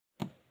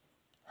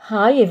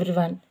Hi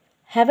everyone.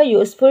 Have a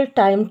useful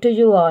time to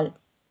you all.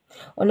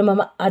 ඔන්න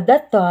මම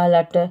අදත්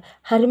ඔයාලට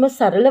හරිම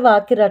සරල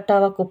වාක්‍ය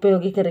රටාවක්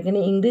උපයෝගී කරගෙන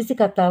ඉංග්‍රීසි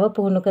කතාව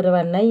පුහුණු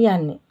කරවන්නයි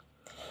යන්නේ.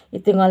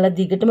 ඉතින් ඔයාලා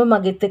දිගටම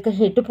මගෙත් එක්ක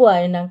හිටපු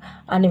අය නම්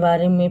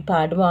අනිවාර්යෙන් මේ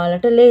පාඩම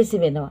ඔයාලට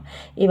ලේසි වෙනවා.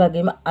 ඒ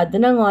වගේම අද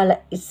නම්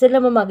ඔයාලා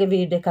ඉස්සෙල්ලම මගේ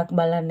වීඩියෝ එකක්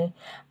බලන්නේ.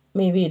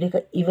 මේ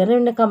වීඩියෝ එක ඉවර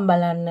වෙනකම්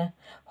බලන්න.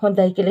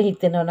 හොඳයි කියලා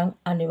හිතෙනවා නම්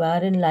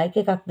අනිවාර්යෙන්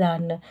like එකක්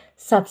දාන්න,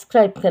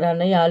 subscribe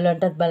කරන්න,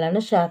 යාළුවන්ටත්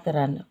බලන්න, share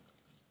කරන්න.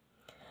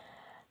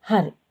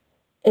 හරි.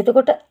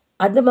 එතකොට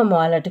අද මම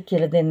ඔයාලට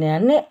කියලා දෙන්න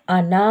යන්නේ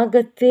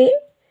අනාගතේ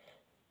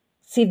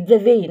සිද්ධ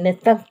වෙයි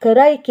නැත්නම්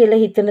කරයි කියලා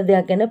හිතන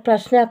දෙයක් ගැන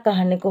ප්‍රශ්නයක්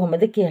අහන්නේ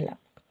කොහොමද කියලා.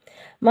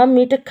 මම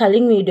මීට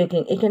කලින් වීඩියෝ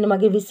එකකින්, ඒ කියන්නේ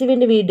මගේ 20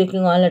 වෙනි වීඩියෝ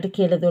එකකින් ඔයාලට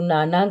කියලා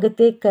දුන්නා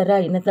අනාගතේ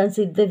කරයි නැත්නම්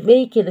සිද්ධ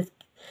වෙයි කියලා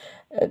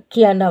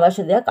කියන්න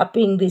අවශ්‍ය දෙයක් අපි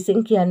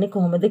ඉංග්‍රීසියෙන් කියන්නේ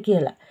කොහොමද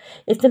කියලා.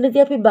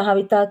 එතනදී අපි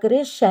භාවිතා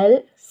කරේ shall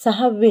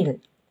සහ will.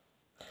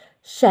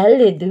 shall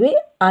යෙදුවේ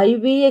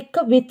IV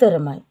එක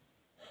විතරමයි.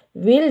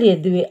 will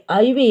යෙදුවේ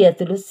IV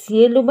ඇතුළු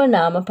සියලුම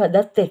නාම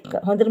පදත් එක්ක.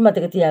 හොඳට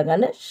මතක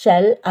තියාගන්න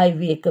shall IV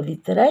එක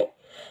විතරයි.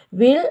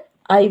 will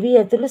IV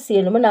ඇතුළු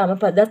සියලුම නාම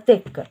පදත්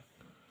එක්ක.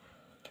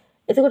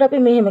 එතකොට අපි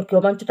මෙහෙම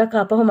කිව්ව මම චුට්ටක්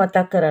අපහු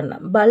මතක් කරන්න.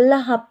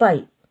 බල්ලා හපයි.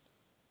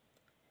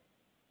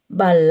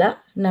 බල්ලා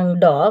නම්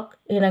dog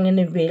එහෙනම්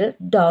එන්නේ will,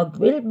 dog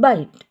will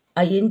bite.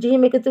 ing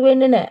එහෙම එකතු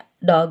වෙන්නේ නැහැ.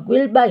 dog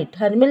will bite.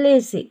 හරිම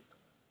ලේසි.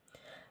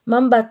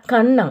 මම බත්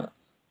කන්නම්.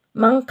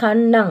 මං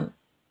කන්නම්.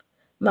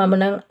 මම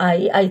නම්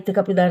අයිත් එක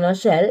අපි දානවා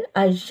shall.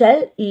 I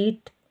shall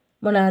eat.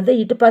 මොනවාද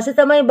ඊට පස්සේ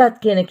තමයි බත්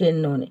කියන එක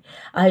එන්න ඕනේ.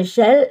 I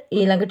shall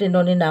ඊළඟට එන්න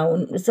ඕනේ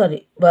noun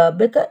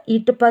verb එක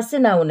ඊට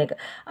පස්සේ noun එක.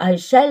 I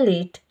shall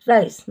eat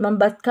rice. මම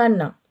බත්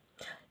කන්නම්.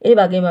 ඒ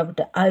වගේම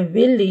අපිට I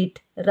will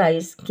eat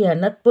rice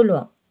කියන්නත්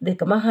පුළුවන්.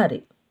 දෙකම හරි.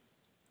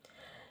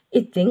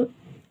 ඉතින්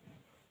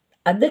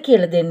අද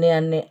කියලා දෙන්න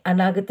යන්නේ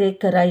අනාගතේ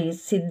කරයි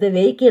සිද්ධ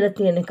වෙයි කියලා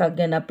තියෙන එකක්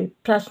ගැන අපි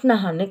ප්‍රශ්න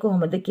අහන්නේ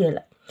කොහොමද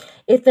කියලා.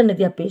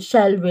 එතනදී අපි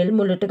shall will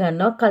මුලට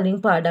ගන්නවා කලින්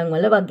පාඩම්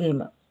වල වගේම.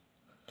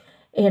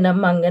 එහෙනම්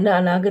මං ගැන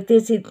අනාගතේ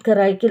සිද්ධ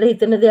කරයි කියලා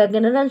හිතන දෙයක්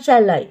ගැන නම්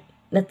shall I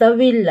නැත්නම්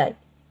will I.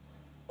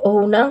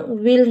 ඔහු නම්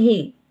will he.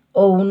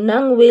 ඔවුන්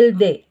නම් will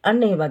they.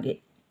 අන්න ඒ වගේ.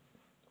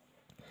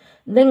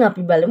 දැන්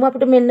අපි බලමු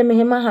අපිට මෙන්න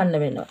මෙහෙම අහන්න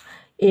වෙනවා.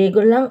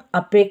 ඒගොල්ලන්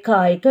අපේ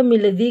කායික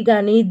මිලදී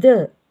ගනීද?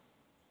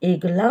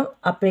 ඒගොල්ලන්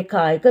අපේ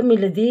කායික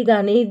මිලදී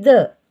ගනීද?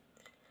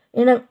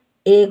 එහෙනම්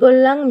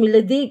ඒගොල්ලන්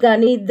මිලදී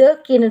ගනීද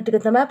කියන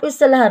ටික තමයි අපි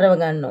ඉස්සෙල්ලා හරව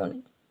ගන්න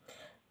ඕනේ.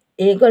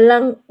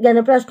 ඒගොල්ලන් ගැන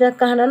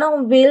ප්‍රශ්නයක් අහනවා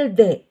නම් will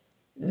they?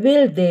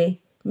 will they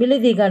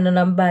මිලදී ගන්න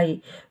නම් buy.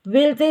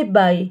 will they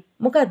buy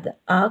මොකද්ද?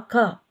 a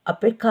car.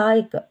 අපේ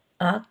කායික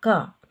a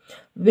car.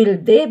 will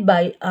they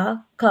buy a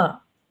car?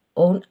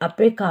 ඔවුන්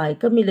අපේ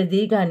කායික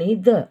මිලදී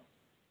ගනීද?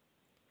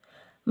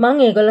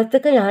 මං ඒගොල්ලත්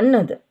එක්ක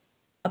යන්නද?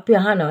 අපි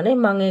අහනවානේ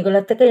මං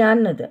ඒගොල්ලත් එක්ක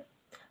යන්නද?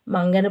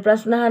 මං ගැන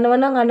ප්‍රශ්න අහනවා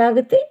නම්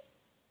අනාගතේ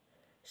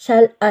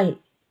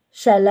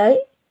shall I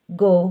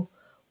go?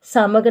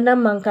 සමග නම්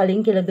මං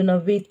කලින් කියලා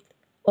දුන්නා with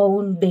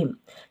ඔවුන් them.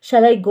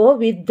 shall I go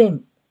with them?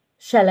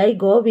 shall I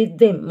go with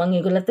them? මං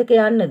ඒගොල්ලත් එක්ක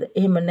යන්නද?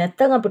 එහෙම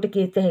නැත්නම් අපිට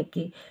කීත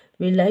හැකි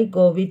will I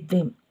go with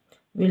them?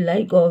 will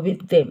I go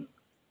with them?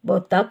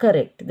 both are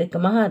correct.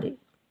 දෙකම හරි.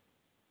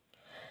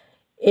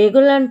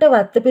 ඒගොල්ලන්ට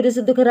වත්ත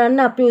පිරිසිදු කරන්න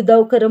අපි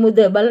උදව් කරමුද?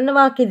 බලන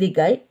වාක්‍ය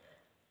දිගයි.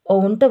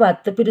 ඔවුන්ට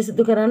වත්ත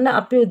පිරිසිදු කරන්න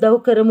අපි උදව්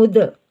කරමුද?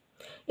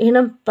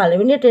 එහෙනම්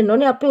පළවෙනියට එන්න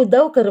ඕනේ අපි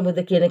උදව් කරමුද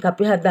කියන එක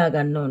අපි හදා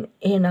ගන්න ඕනේ.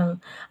 එහෙනම්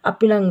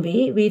අපි නම්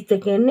we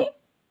එකන්නේ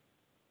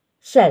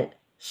shall.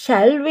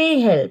 shall we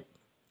help?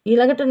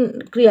 ඊළඟට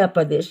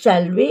ක්‍රියාපදේ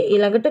shall we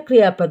ඊළඟට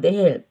ක්‍රියාපදේ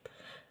help.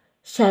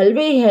 shall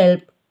we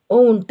help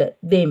ඔවුන්ට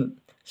them?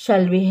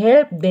 shall we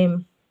help them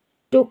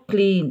to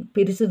clean?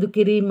 පිරිසිදු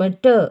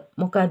කිරීමට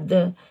මොකද්ද?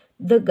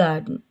 the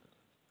garden.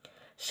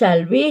 shall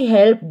we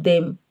help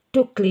them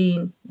to clean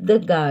the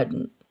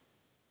garden?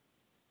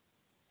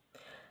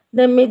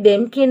 දැන් මේ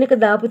them කියන එක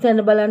දාපු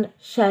තැන බලන්න.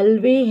 shall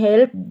we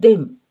help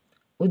them?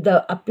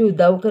 අපි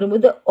උදව්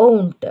කරමුද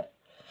ඔවුන්ට?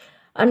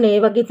 අන්න ඒ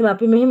වගේ තමයි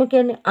අපි මෙහෙම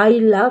කියන්නේ I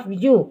love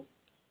you.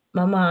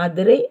 මම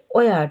ආදරේ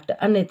ඔයාට.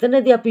 අන්න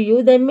එතනදී අපි you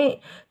දැම්මේ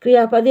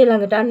ක්‍රියාපදේ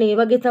ළඟට. අන්න ඒ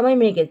වගේ තමයි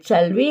මේකේ.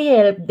 shall we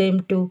help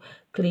them to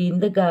clean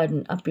the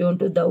garden? අපි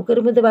උන්ට උදව්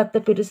කරමුද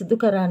වත්ත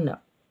පිරිසිදු කරන්න?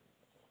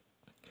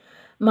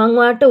 මං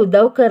වාට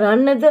උදව්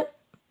කරන්නද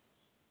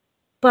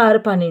පාර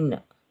පනින්න?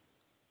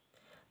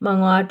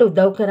 මං වාට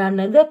උදව්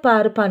කරන්නද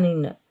පාර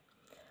පනින්න?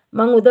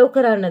 මං උදව්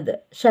කරන්නද?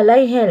 shall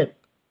I help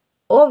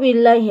or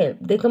will I help?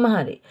 දෙකම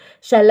හරි.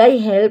 shall I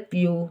help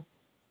you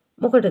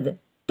මොකටද?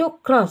 to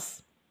cross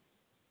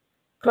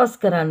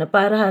කරන්න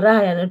පාර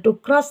හරහා යන්න. to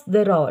cross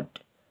the road.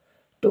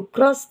 to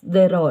cross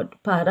the road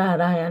පාර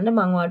හරහා යන්න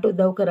මං වාට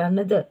උදව්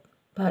කරන්නද?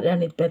 පාර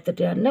අනිත්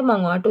පැත්තට යන්න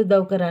මං වාට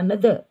උදව්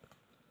කරන්නද?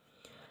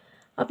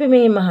 අපි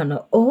මෙහෙම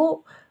අහනවා.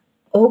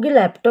 ඔහුගේ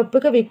ලැප්ටොප්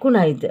එක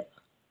විකුණයිද?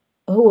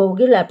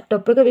 ඔහුගේ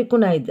ලැප්ටොප් එක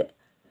විකුණයිද?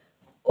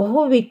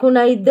 ඔහු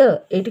විකුණයිද?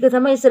 ඒ ටික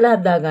තමයි ඉස්සෙල්ලා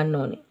හදා ගන්න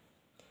ඕනේ.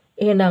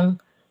 එහෙනම්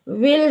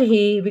will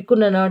he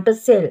විකුණනවට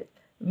sell.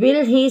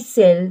 will he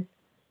sell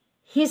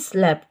his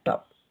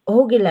laptop?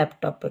 ඔහුගේ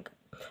ලැප්ටොප් එක.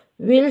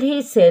 Will he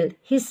sell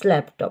his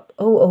laptop?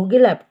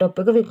 ඔහුගේ laptop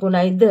එක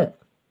විකුණයිද?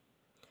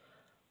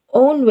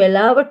 ඔවුන්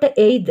වෙලාවට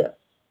එයිද?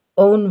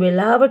 ඔවුන්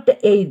වෙලාවට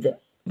එයිද?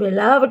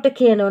 වෙලාවට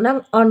කියනවා නම්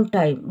on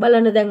time.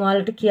 බලන්න දැන්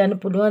ඔයාලට කියන්න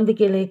පුළුවන්ද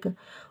කියලා එක.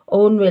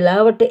 ඔවුන්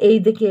වෙලාවට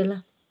එයිද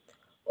කියලා.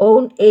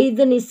 ඔවුන් එයිද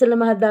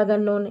ඉස්සෙල්ලාම හදා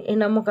ගන්න ඕනේ.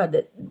 එහෙනම් මොකද?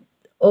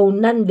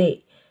 ඔවුන් නම් they.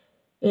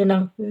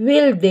 එහෙනම්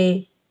will they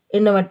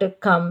එනවට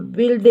come.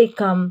 Will they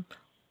come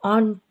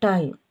on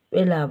time?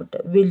 වෙලාවට.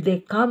 Will they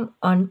come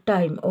on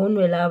time? ඔවුන්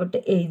වෙලාවට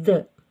එයිද?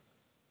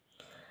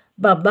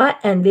 බබා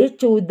ඇඳේ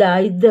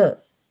චූදායිද?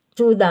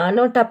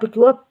 චූදානවට අපි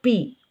කිව්වා P.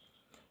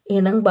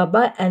 එහෙනම්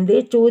බබා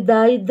ඇඳේ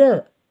චූදායිද?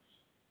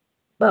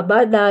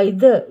 බබා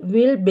දායිද?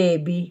 Will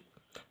baby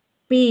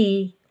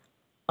pee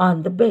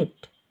on the bed?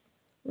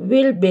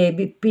 Will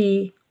baby pee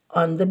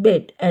on the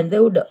bed? ඇඳ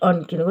උඩ on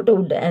කියනකොට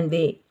උඩ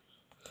ඇඳේ.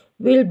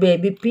 Will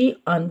baby pee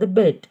on the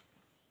bed?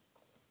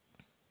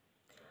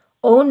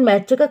 ඔවුන්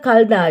මැච් එක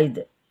කල් දායිද?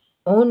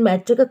 ඔවුන්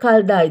මැච් එක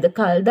කල් දායිද?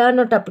 කල්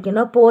දානකොට අපි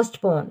කියනවා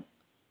postpone.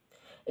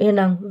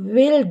 එහෙනම්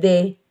will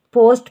they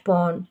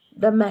postpone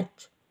the match?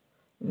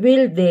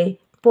 Will they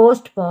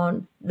postpone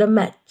the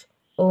match?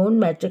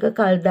 ඔවුන් මැච් එක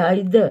කල්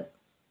දායිද?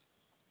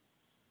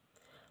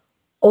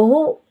 ඔහු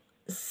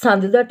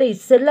සඳුදාට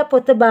ඉස්සෙල්ලා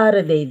පොත බාර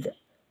දෙයිද?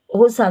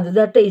 ඔහු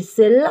සඳුදාට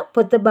ඉස්සෙල්ලා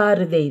පොත බාර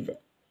දෙයිද?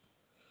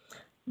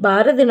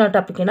 බාර දෙනවට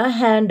අපි කියනවා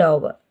hand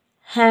over.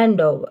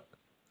 hand over.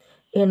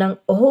 එහෙනම්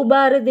ඔහු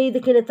බාර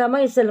දෙයිද කියලා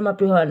තමයි ඉස්සෙල්ලාම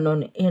අපි හොයන්න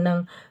ඕනේ. එහෙනම්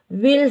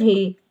will he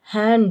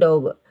hand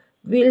over?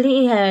 Will he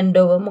hand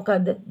over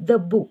මොකද? The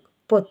book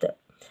පොත.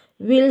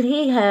 Will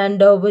he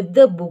hand over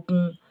the book?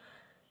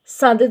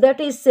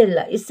 සඳුදාට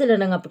ඉස්සෙල්ලා. ඉස්සෙල්ලා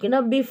නම් අපි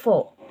කියනවා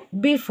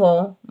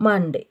before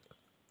Monday.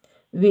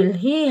 Will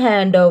he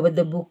hand over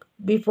the book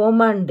before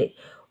Monday?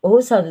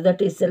 ඔහු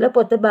සඳුදාට ඉස්සෙල්ලා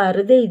පොත බාර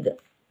දෙයිද?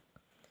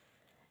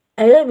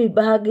 ඇය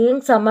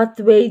විභාගයෙන්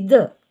සමත් වෙයිද?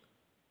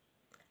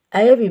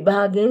 ඇය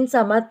විභාගයෙන්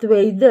සමත්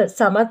වෙයිද?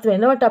 සමත්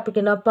වෙනවට අපි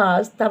කියනවා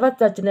pass.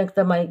 තවත් වචනයක්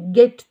තමයි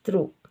get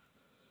through.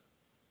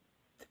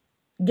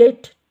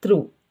 get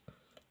through.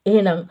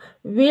 එහෙනම්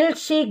will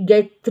she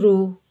get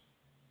through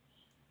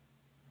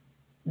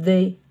the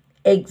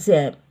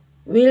exam?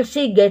 Will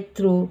she get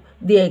through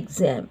the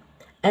exam?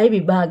 ඇය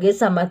විභාගයේ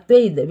සමත්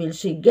වෙයිද? Will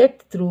she get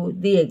through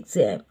the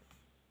exam?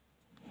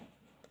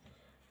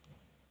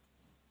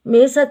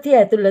 මේ සතිය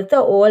ඇතුළත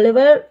O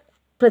level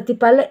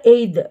ප්‍රතිඵල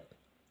එයිද?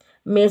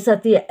 මේ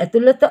සතිය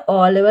ඇතුළත O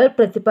level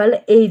ප්‍රතිඵල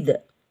එයිද?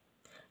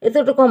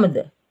 එතකොට කොහමද?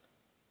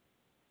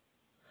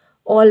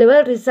 O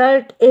level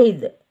result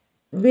එයිද?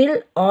 Will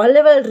O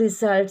level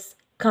results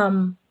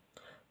come?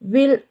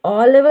 Will O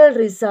level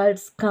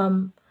results come?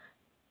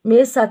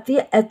 මේ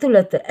සතිය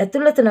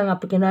ඇතුළත නම්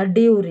අපි කියනවා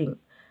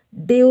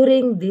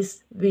during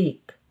this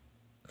week.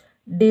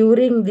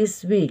 During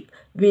this week.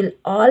 Will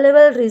O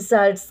level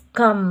results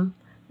come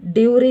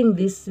during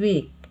this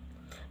week?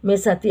 මේ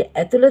සතිය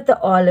ඇතුළත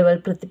O level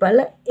ප්‍රතිඵල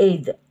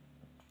එයිද?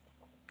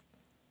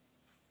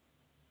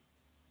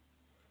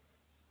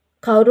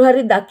 කවුරු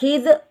හරි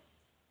දකීද?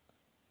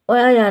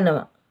 ඔයා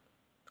යනවා.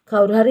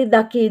 කවුරු හරි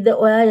දකීද?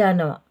 ඔයා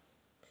යනවා.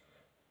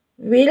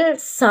 Will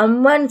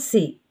someone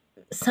see?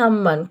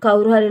 someone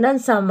කවුරු හරි නම්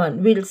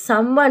someone. Will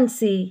someone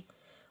see?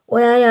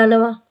 ඔයා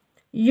යනවා.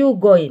 You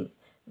going.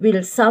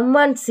 Will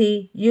someone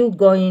see you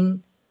going?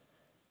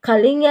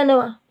 කලින්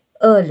යනවා.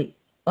 early.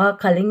 ඔයා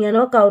කලින්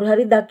යනවා කවුරු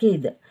හරි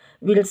දකීද?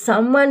 Will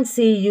someone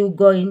see you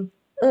going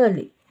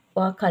early?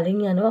 ඔයා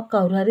කලින් යනවා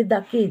කවුරු හරි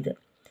දකීද?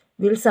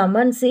 Will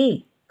someone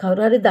see?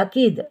 කවුරු හරි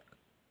දකීද?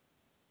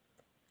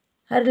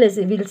 හරි ලෙස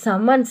will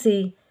someone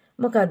see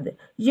මොකද්ද?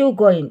 You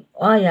going.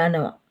 ඔයා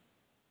යනවා.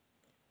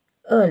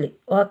 early.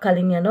 ඔයා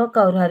කලින් යනවා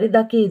කවුරු හරි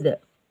දකීද?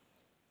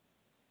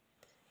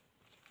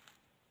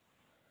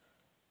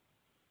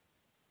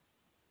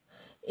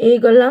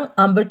 ඒගොල්ලන්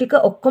අඹ ටික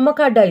ඔක්කොම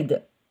කඩයිද?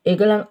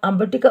 ඒගොල්ලන් අඹ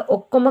ටික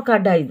ඔක්කොම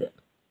කඩයිද?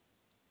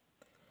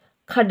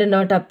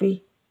 කඩනවට අපි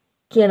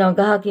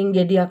කියනවා ගහකින්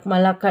ගෙඩියක්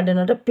මලක්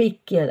කඩනවට pick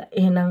කියලා.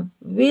 එහෙනම්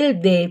will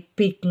they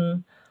pick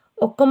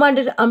ඔක්කොම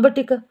අඹ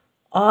ටික?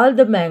 all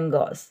the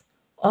mangoes.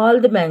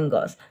 all the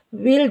mangoes.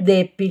 Will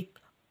they pick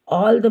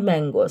all the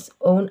mangoes?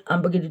 ඔවුන්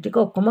අඹ ගෙඩි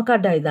ටික ඔක්කොම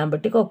කඩයිද? අඹ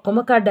ටික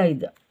ඔක්කොම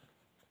කඩයිද?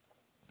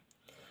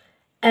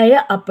 ඇය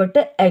අපට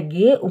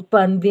ඇගේ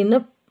උපන්දින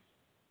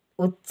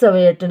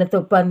උත්සවයට නැත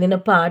උපන්දින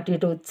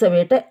පාටියට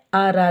උත්සවයට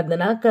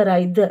ආරාධනා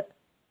කරයිද?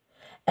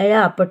 ඇය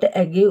අපට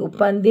ඇගේ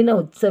උපන්දින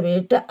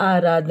උත්සවයට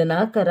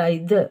ආරාධනා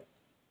කරයිද?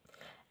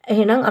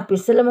 එහෙනම් අපි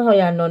ඉස්සෙල්ලම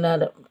හොයන්න ඕන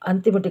අර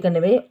අන්තිම ටික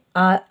නෙවෙයි.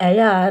 ඇය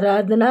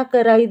ආරාධනා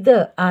කරයිද?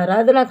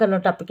 ආරාධනා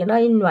කරනකොට අපි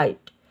කියනවා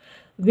invite.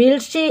 Will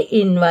she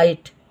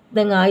invite?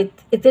 දැන්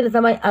ආයිත් එතන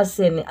තමයි us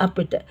එන්නේ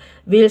අපිට.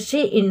 Will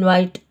she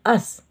invite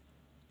us?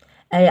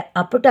 ඇය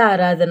අපට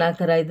ආරාධනා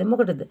කරයිද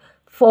මොකටද?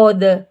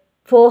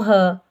 For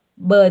her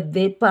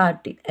birthday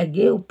party.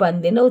 ඇගේ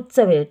උපන්දින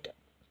උත්සවයට.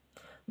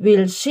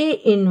 Will she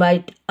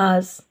invite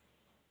us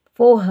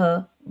for her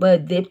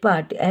birthday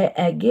party?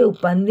 ඇගේ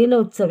උපන්දින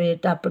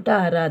උත්සවයට අපට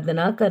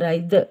ආරාධනා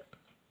කරයිද?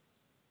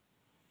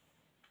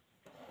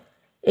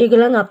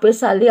 ඒගොල්ලන් අපේ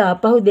සල්ලි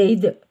ආපහු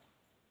දෙයිද?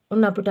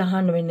 ඔන්න අපිට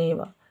අහන්න වෙන්නේ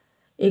ඒවා.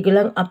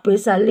 ඒගොල්ලන් අපේ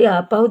සල්ලි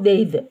ආපහු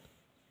දෙයිද?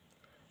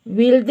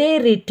 will they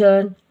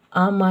return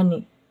our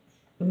money?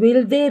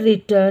 will they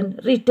return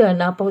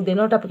අපහු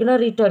දෙනවට අපි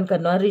කියනවා return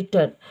කරනවා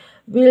return.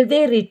 will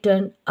they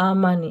return our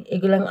money?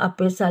 ඒගොල්ලන්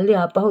අපේ සල්ලි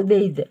ආපහු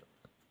දෙයිද?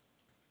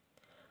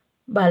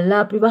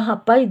 බල්ලා අපිව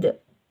හපයිද?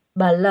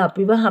 බල්ලා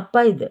අපිව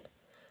හපයිද?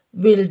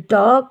 will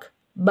dog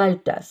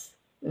bite us?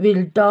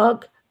 will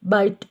dog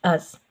bite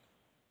us?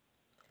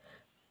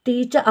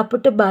 teacher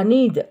අපට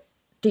බනීද?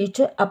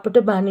 teacher අපට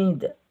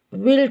බනීද?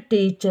 will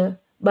teacher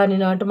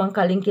බනිනවට මම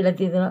කලින් කියලා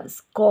තියෙනවා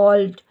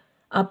scold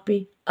අපි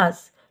us.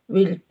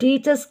 will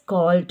teacher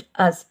scold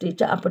us?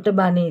 teacher අපට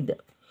බනීද?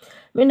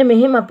 මෙන්න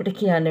මෙහෙම අපිට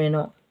කියන්න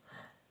වෙනවා.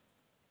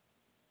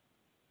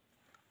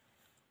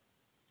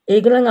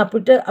 ඒගොල්ලන්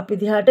අපිට අපි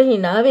දිහාට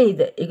hina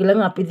වෙයිද?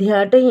 ඒගොල්ලන් අපි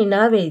දිහාට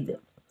hina වෙයිද?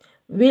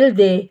 will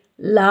they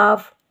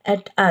laugh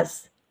at us?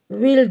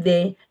 will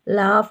they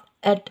laugh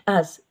at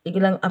us?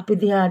 ඒගොල්ලන් අපි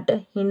දිහාට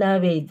hina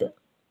වෙයිද?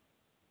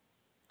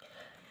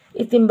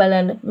 ඉතින්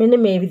බලන්න මෙන්න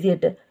මේ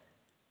විදියට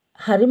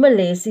හරිම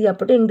ලේසි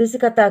අපිට ඉංග්‍රීසි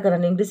කතා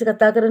කරන්න. ඉංග්‍රීසි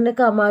කතා කරන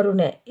එක අමාරු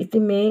නෑ.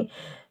 ඉතින්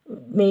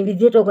මේ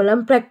විදියට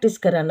ඔයගොල්ලන් ප්‍රැක්ටිස්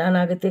කරන්න.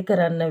 අනාගතේ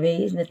කරන්න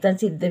වෙයි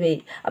නැත්නම් සිද්ධ වෙයි.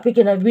 අපි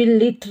කියන will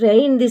it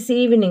rain this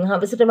evening?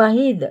 හවසට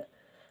වහීද?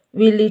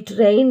 will it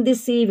rain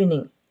this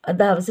evening?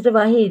 අද හවසට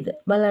වහීද?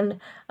 බලන්න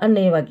අන්න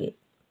ඒ වගේ.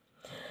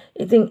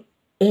 ඉතින්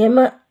එහෙම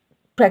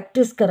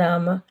ප්‍රැක්ටිස්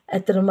කරාම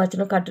ඇත්තටම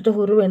වචන කටට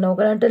හුරු වෙන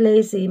ඔයගලන්ට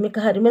ලේසි. මේක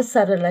හරිම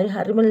සරලයි,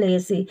 හරිම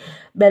ලේසි.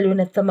 බැලුවේ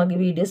නැත්නම් මගේ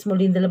වීඩියෝස්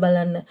මුලින් ඉඳලා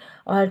බලන්න.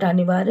 ඔයාලට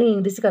අනිවාර්යෙන්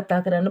ඉංග්‍රීසි කතා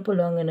කරන්න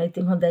පුළුවන් වෙනවා.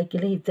 ඉතින් හොඳයි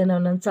කියලා හිතනවා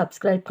නම්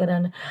subscribe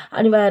කරන්න.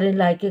 අනිවාර්යෙන්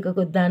like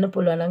එකකුත් දාන්න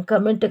පුළුවන් නම්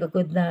comment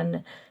එකකුත් දාන්න.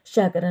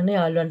 share කරන්න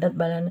යාළුවන්ටත්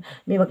බලන්න.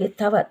 මේ වගේ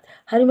තවත්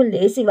හරිම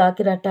ලේසි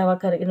වාක්‍ය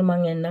රටාවක් අරගෙන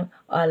මම එන්නම්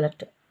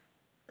ඔයාලට.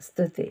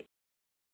 ස්තුතියි.